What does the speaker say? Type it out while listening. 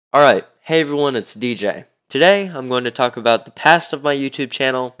Alright, hey everyone, it's DJ. Today, I'm going to talk about the past of my YouTube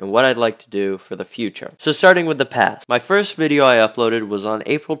channel and what I'd like to do for the future. So starting with the past, my first video I uploaded was on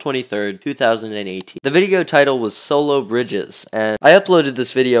April 23rd, 2018. The video title was Solo Bridges, and I uploaded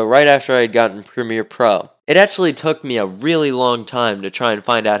this video right after I had gotten Premiere Pro. It actually took me a really long time to try and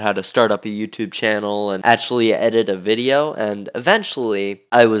find out how to start up a YouTube channel and actually edit a video, and eventually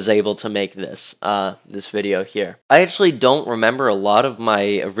I was able to make this video here. I actually don't remember a lot of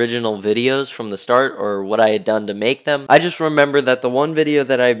my original videos from the start or what I had done to make them. I just remember that the one video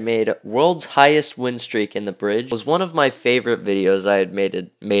that I made, World's Highest Win Streak in the Bridge, was one of my favorite videos I had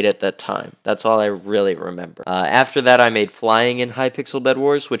made at that time. That's all I really remember. After that I made Flying in Hypixel Bed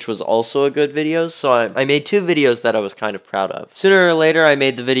Wars, which was also a good video, so I made two videos that I was kind of proud of. Sooner or later, I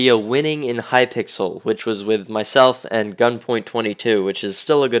made the video Winning in Hypixel, which was with myself and Gunpoint22, which is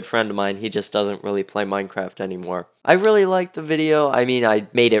still a good friend of mine. He just doesn't really play Minecraft anymore. I really liked the video. I mean, I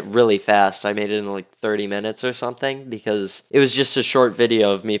made it really fast. I made it in like 30 minutes or something because it was just a short video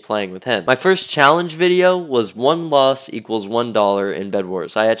of me playing with him. My first challenge video was 1 loss equals $1 in Bed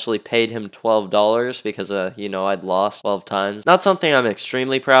Wars. I actually paid him $12 because, I'd lost 12 times. Not something I'm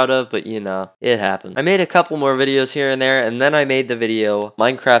extremely proud of, but it happened. I made a couple more videos here and there, and then I made the video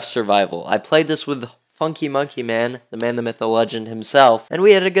Minecraft Survival. I played this with Funky Monkey Man, the man, the myth, the legend himself, and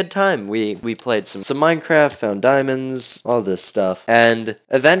we had a good time. We played some Minecraft, found diamonds, all this stuff. And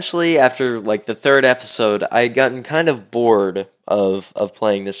eventually, after like the third episode, I had gotten kind of bored of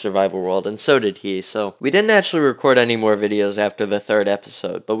playing this survival world, and so did he. So we didn't actually record any more videos after the third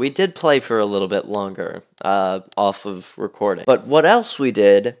episode, but we did play for a little bit longer off of recording. But what else we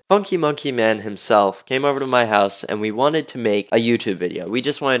did, Funky Monkey Man himself came over to my house and we wanted to make a YouTube video. We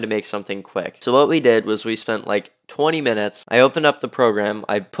just wanted to make something quick. So what we did was we spent like 20 minutes, I opened up the program,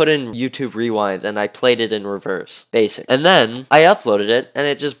 I put in YouTube Rewind, and I played it in reverse, basic. And then, I uploaded it, and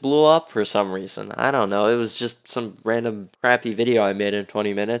it just blew up for some reason. I don't know, it was just some random crappy video I made in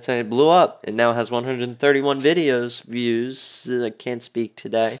 20 minutes, and it blew up. It now has 131 views, I can't speak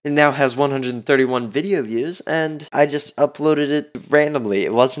today. It now has 131 video views, and I just uploaded it randomly.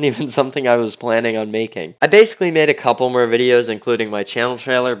 It wasn't even something I was planning on making. I basically made a couple more videos, including my channel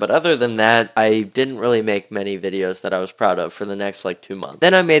trailer, but other than that, I didn't really make many videos that I was proud of for the next like 2 months.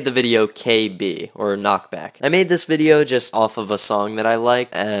 Then I made the video KB, or Knockback. I made this video just off of a song that I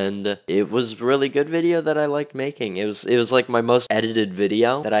liked, and it was a really good video that I liked making. It was like my most edited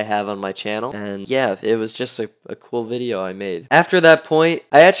video that I have on my channel, and yeah, it was just a cool video I made. After that point,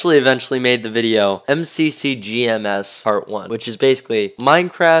 I actually eventually made the video MCCGMS Part 1, which is basically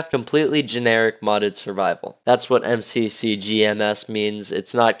Minecraft completely generic modded survival. That's what MCCGMS means.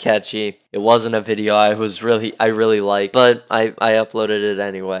 It's not catchy. It wasn't a video I really liked, but I uploaded it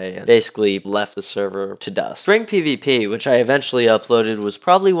anyway and basically left the server to dust. Spring PvP, which I eventually uploaded, was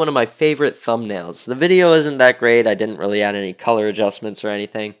probably one of my favorite thumbnails. The video isn't that great, I didn't really add any color adjustments or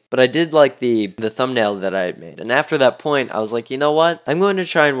anything, but I did like the thumbnail that I had made. And after that point, I was like, you know what? I'm going to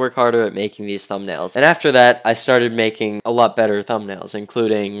try and work harder at making these thumbnails. And after that, I started making a lot better thumbnails,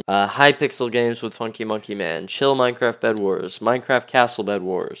 including Hypixel games with Funky Monkey Man, Chill Minecraft Bed Wars, Minecraft Castle Bed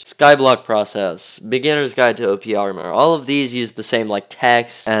Wars, Skyblock Process, Beginner's Guide to OP Armor. All of these use the same like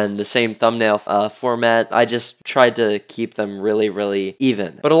text and the same thumbnail format. I just tried to keep them really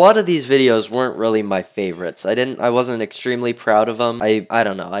even. But a lot of these videos weren't really my favorites. I wasn't extremely proud of them. I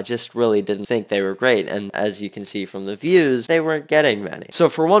don't know. I just really didn't think they were great, and as you can see from the views, they weren't getting many. So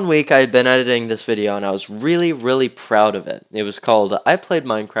for 1 week, I had been editing this video, and I was really proud of it. It was called I Played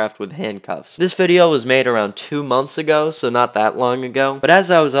Minecraft with Handcuffs. This video was made around 2 months ago, so not that long ago. But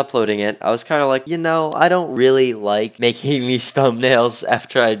as I was uploading it, I was kind of like, I don't really like making these thumbnails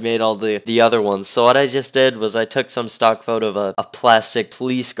after I'd made all the other ones. So what I just did was I took some stock photo of a plastic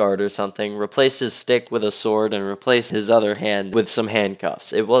police guard or something, replaced his stick with a sword, and replaced his other hand with some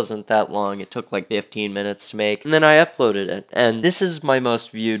handcuffs. It wasn't that long. It took like 15 minutes to make, and then I uploaded it. And this is my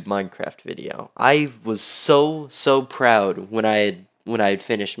most viewed Minecraft video. I was so proud when I had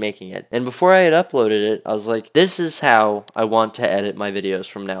finished making it. And before I had uploaded it, I was like, this is how I want to edit my videos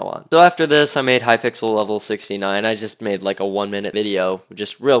from now on. So after this, I made Hypixel level 69. I just made like a 1-minute video,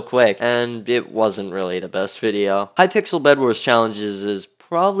 just real quick, and it wasn't really the best video. Hypixel Bed Wars Challenges is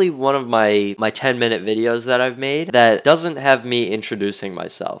probably one of my 10-minute videos that I've made that doesn't have me introducing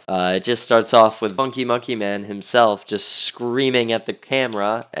myself. It just starts off with Funky Monkey Man himself just screaming at the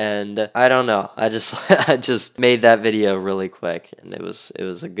camera, and I don't know. I just made that video really quick, and it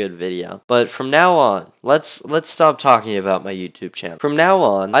was a good video. But from now on, let's stop talking about my YouTube channel. From now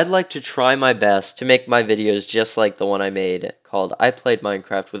on, I'd like to try my best to make my videos just like the one I made called I Played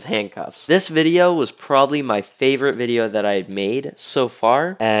Minecraft with Handcuffs. This video was probably my favorite video that I've made so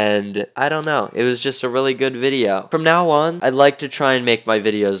far, and I don't know, it was just a really good video. From now on, I'd like to try and make my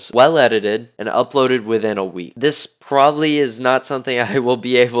videos well edited and uploaded within a week. This probably is not something I will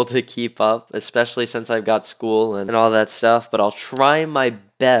be able to keep up, especially since I've got school and all that stuff, but I'll try my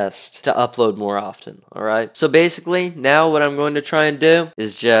best to upload more often, alright? So basically, now what I'm going to try and do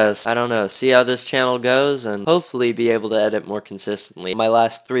is just, I don't know, see how this channel goes and hopefully be able to edit more consistently. My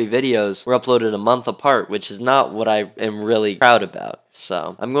last 3 videos were uploaded a month apart, which is not what I am really proud about.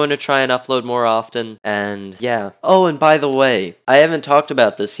 So, I'm going to try and upload more often, and yeah. Oh, and by the way, I haven't talked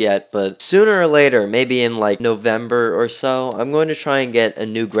about this yet, but sooner or later, maybe in like November or so, I'm going to try and get a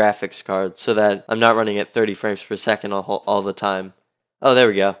new graphics card so that I'm not running at 30 frames per second all the time. Oh, there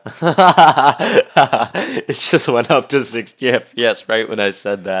we go. It just went up to 60 FPS right when I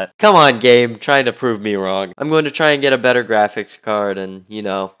said that. Come on, game, trying to prove me wrong. I'm going to try and get a better graphics card and, you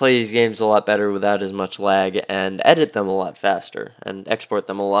know, play these games a lot better without as much lag and edit them a lot faster and export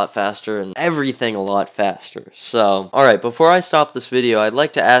them a lot faster and everything a lot faster. So, alright, before I stop this video, I'd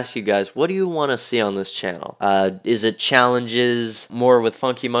like to ask you guys, what do you want to see on this channel? Is it challenges, more with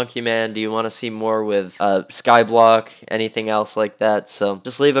Funky Monkey Man? Do you want to see more with Skyblock, anything else like that? So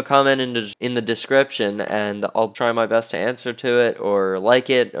just leave a comment in the description and I'll try my best to answer to it or like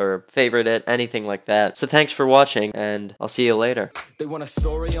it or favorite it, anything like that. So thanks for watching and I'll see you later. They want a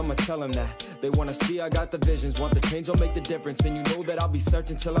story, I'ma tell them that. They want to see I got the visions, want the change, I'll make the difference. And you know that I'll be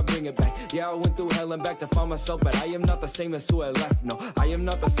searching till I bring it back. Yeah, I went through hell and back to find myself, but I am not the same as who I left. No, I am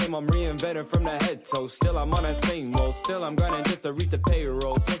not the same, I'm reinvented from the head toe. Still I'm on that same roll, still I'm grinding just to reach the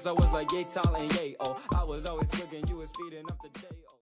payroll. Since I was like yay tall and yay oh, I was always cooking, you was feeding up the day.